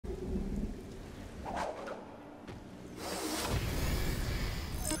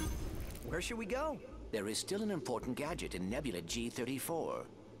where should we go? There is still an important gadget in Nebula G34.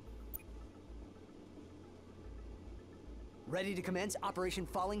 Ready to commence Operation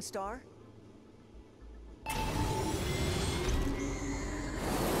Falling Star?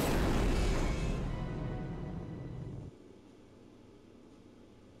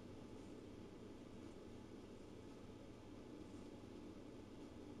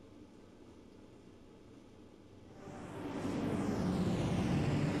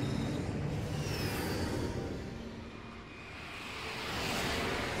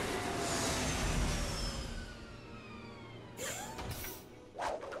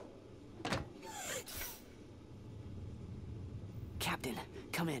 Captain,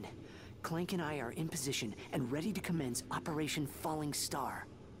 come in. Clank and I are in position and ready to commence Operation Falling Star.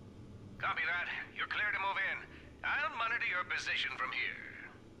 Copy that. You're clear to move in. I'll monitor your position from here.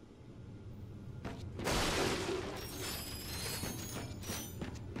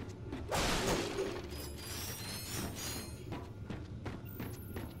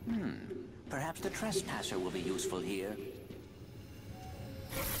 Perhaps the trespasser will be useful here.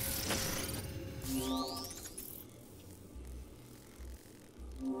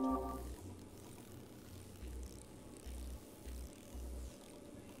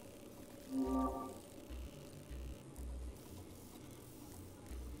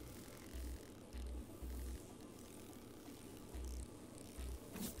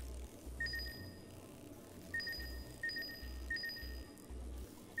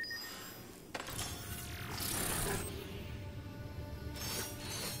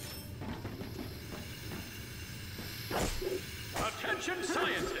 Attention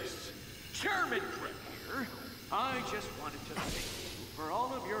scientists! Chairman Craig here. I just wanted to thank you for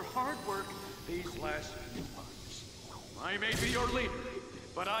all of your hard work these last few months. I may be your leader,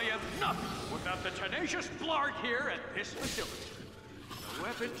 but I am nothing without the tenacious Blarg here at this facility. The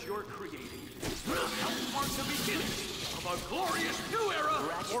weapons you're creating will help mark the beginning of a glorious new era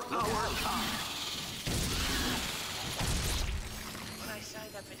for our time. When I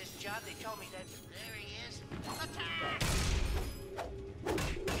signed up for this job, they told me that there he is. Attack!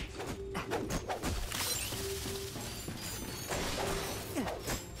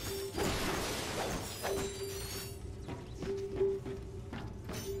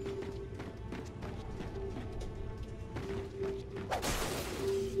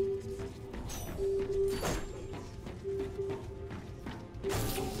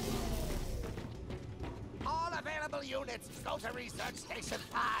 All available units, go to Research Station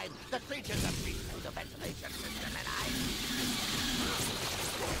 5. The creatures are beat through the ventilation system and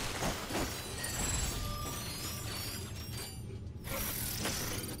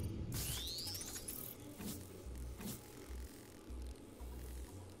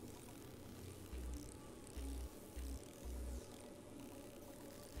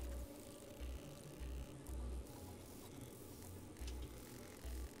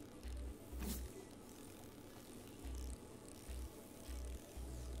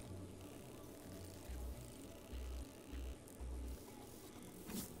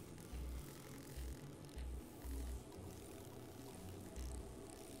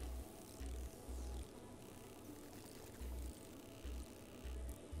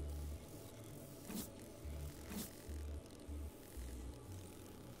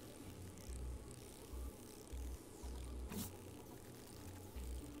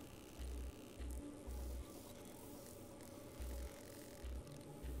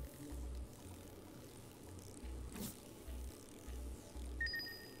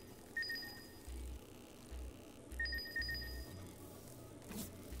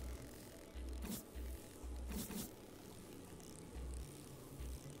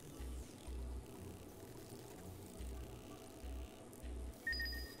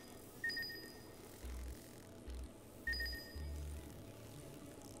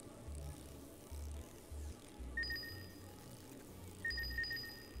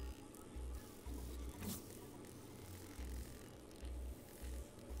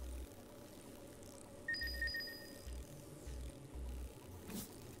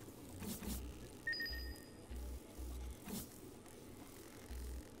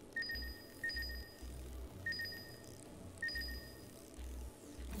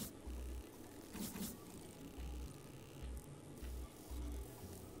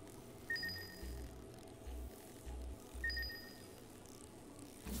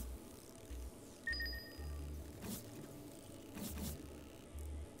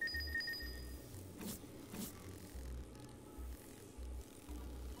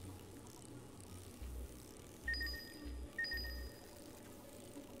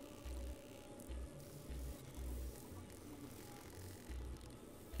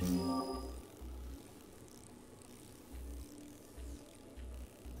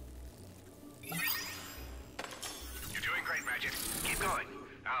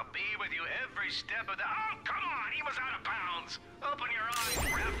I'll be with you every step of the... Oh, come on! He was out of bounds! Open your eyes,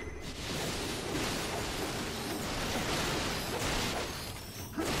 ref!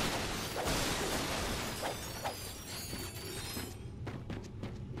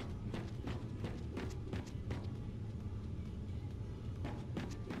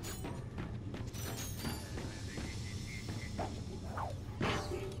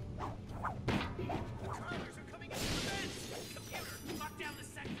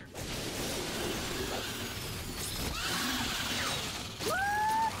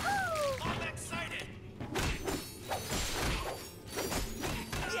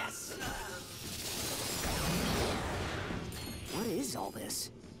 What is all this?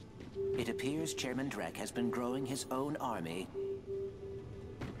 It appears Chairman Drek has been growing his own army.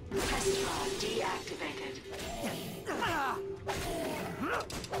 Test pod deactivated.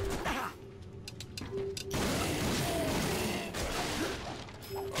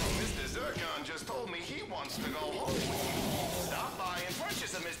 Mr. Zircon just told me he wants to go home. Stop by and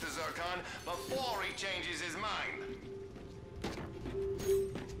purchase a Mr. Zircon before he changes his mind.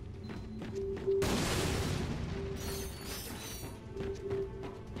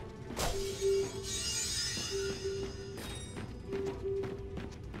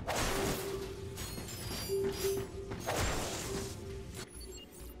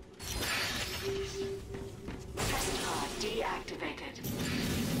 Test pod deactivated.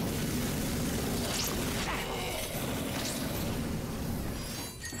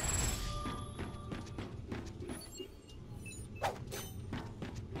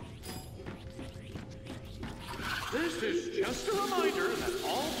 This is just a reminder that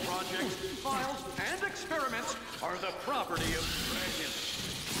all projects, files, and experiments are the property of Dragon.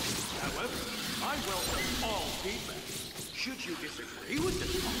 However, I welcome all feedback. Should you disagree with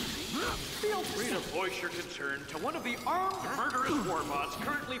this policy, feel free to voice your concern to one of the armed murderous warbots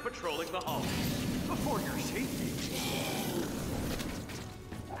currently patrolling the hall. For your safety.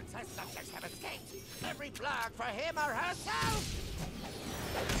 Access subjects have escaped. Every plug for him or herself!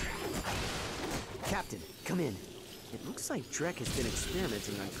 Captain, come in. It looks like Drek has been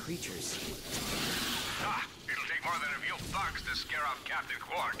experimenting on creatures. Ah, it'll take more than a few bugs to scare off Captain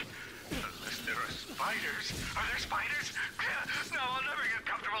Quark. Unless there are spiders. Are there spiders? No, I'll never get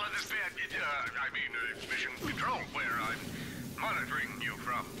comfortable in this bed. Mission control, where I'm monitoring you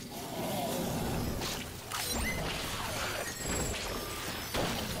from.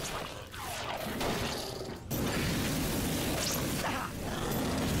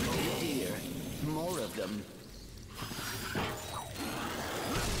 Oh dear, more of them.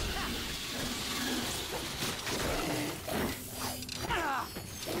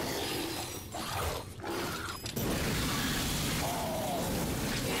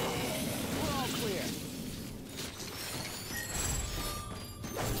 We're all clear.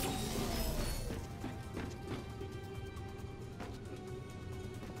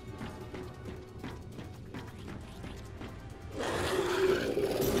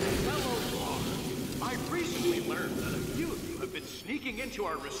 I've recently learned that a few of you have been sneaking into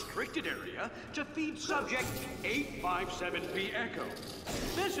our restricted area to feed subject 857B Echo.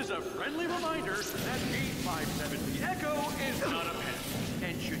 This is a friendly reminder that 857B Echo is not a pet,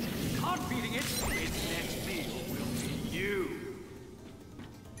 and should you be caught feeding it, its next meal will be you.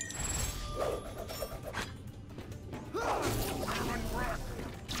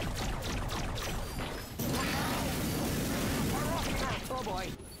 Oh boy.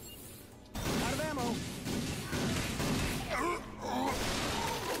 Out of ammo.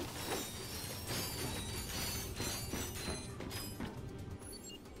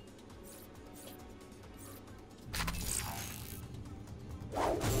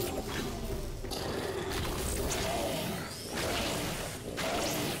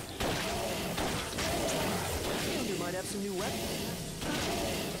 Commander might have some new weapons.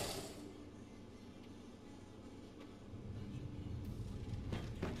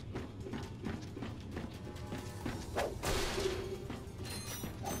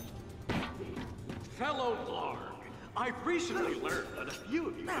 Fellow Blarg, I've recently learned that a few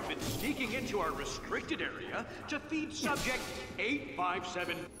of you have been sneaking into our restricted area to feed subject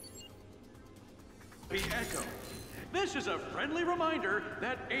 857B Echo. This is a friendly reminder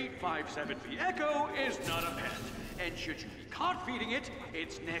that 857B Echo is not a pet, and should you be caught feeding it,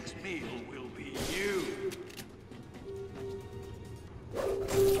 its next meal will be you.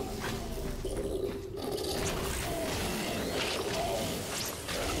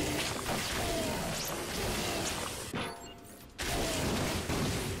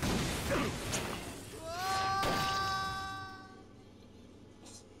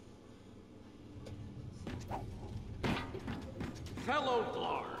 Fellow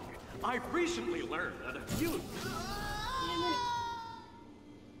Blarg, I've recently learned that a few...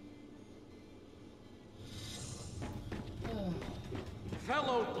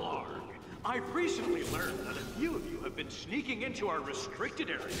 Fellow Blarg, I've recently learned that a few of you have been sneaking into our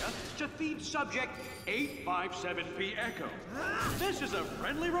restricted area to feed subject 857P Echo. This is a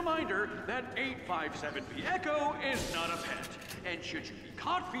friendly reminder that 857P Echo is not a pet, and should you be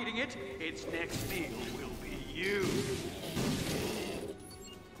caught feeding it, its next meal will be you.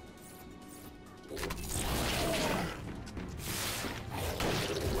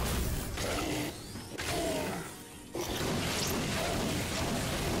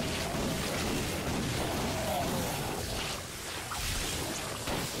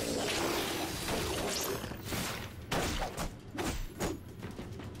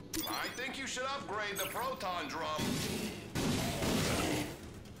 Should upgrade the proton drum.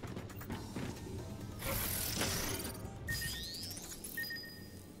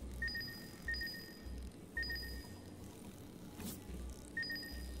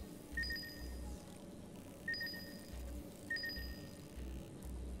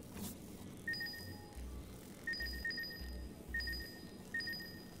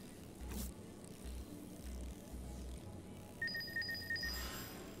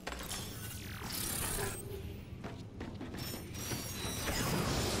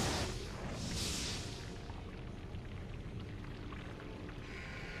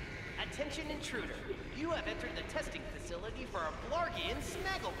 Attention intruder, you have entered the testing facility for a Blargian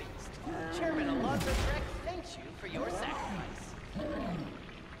Snagglebeast. Chairman Alonzo Drek thanks you for your sacrifice.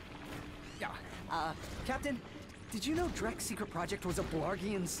 Captain, did you know Drek's secret project was a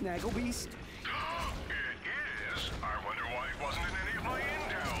Blargian Snagglebeast? It is? I wonder why it wasn't in any of my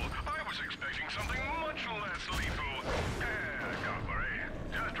intel. I was expecting something much less lethal. Don't worry.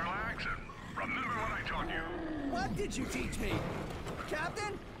 Just relax and remember what I taught you. What did you teach me?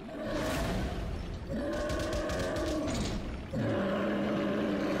 Captain?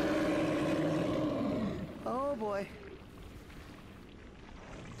 Oh boy.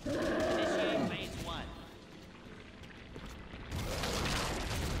 Initiate phase 1.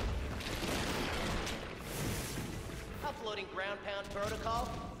 Uploading ground pound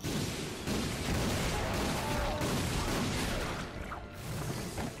protocol.